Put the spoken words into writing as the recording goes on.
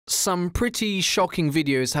some pretty shocking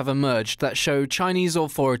videos have emerged that show Chinese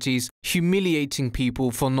authorities humiliating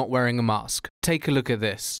people for not wearing a mask. Take a look at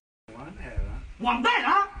this.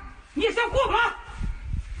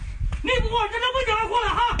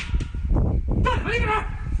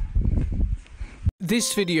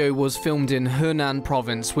 This video was filmed in Henan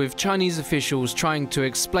province, with Chinese officials trying to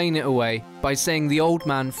explain it away by saying the old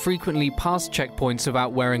man frequently passed checkpoints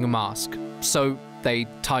without wearing a mask, so they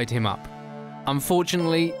tied him up.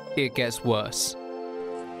 Unfortunately, it gets worse.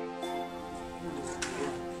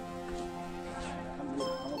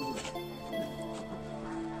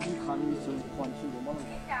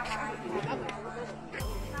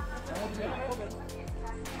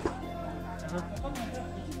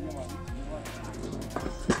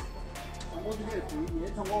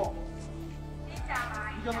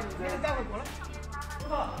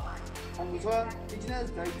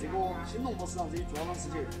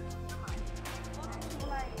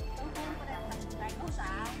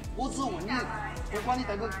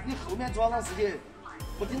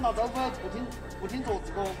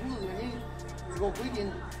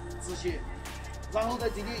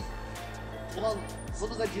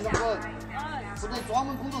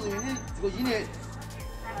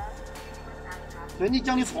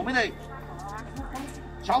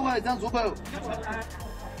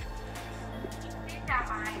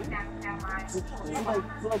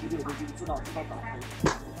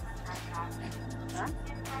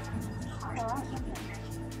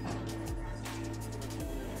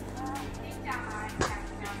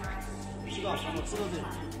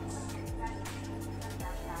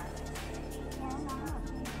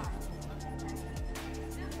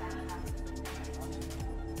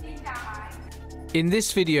 In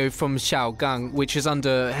this video from Xiaogang, which is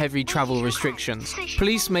under heavy travel restrictions,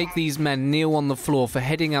 police make these men kneel on the floor for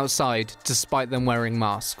heading outside despite them wearing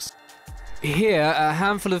masks. Here, a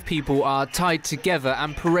handful of people are tied together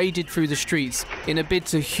and paraded through the streets in a bid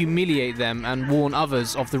to humiliate them and warn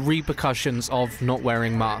others of the repercussions of not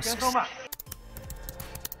wearing masks.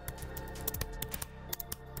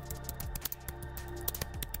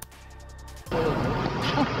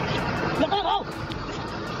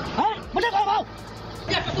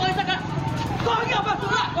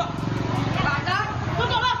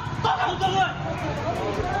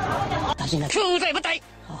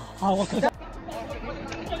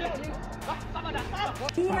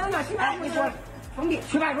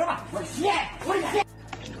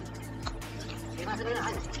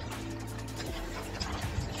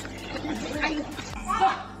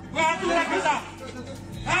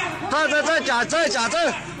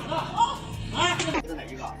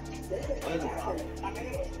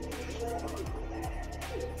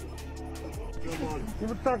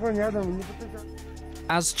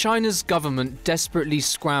 As China's government desperately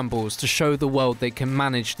scrambles to show the world they can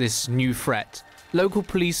manage this new threat, local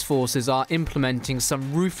police forces are implementing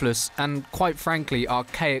some ruthless and, quite frankly,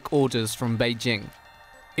 archaic orders from Beijing.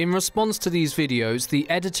 In response to these videos, the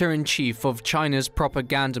editor-in-chief of China's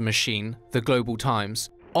propaganda machine, the Global Times,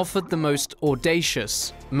 offered the most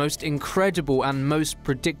audacious, most incredible and most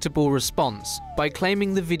predictable response by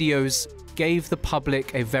claiming the videos gave the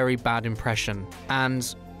public a very bad impression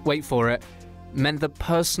and, wait for it, meant the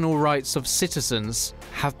personal rights of citizens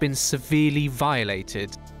have been severely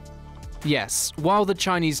violated. Yes, while the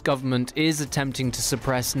Chinese government is attempting to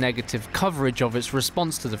suppress negative coverage of its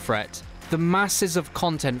response to the threat, the masses of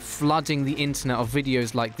content flooding the internet of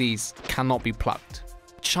videos like these cannot be plucked.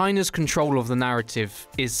 China's control of the narrative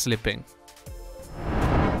is slipping.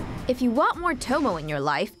 If you want more Tomo in your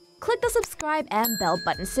life, click the subscribe and bell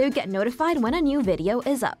button so you get notified when a new video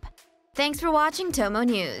is up. Thanks for watching Tomo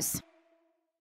News.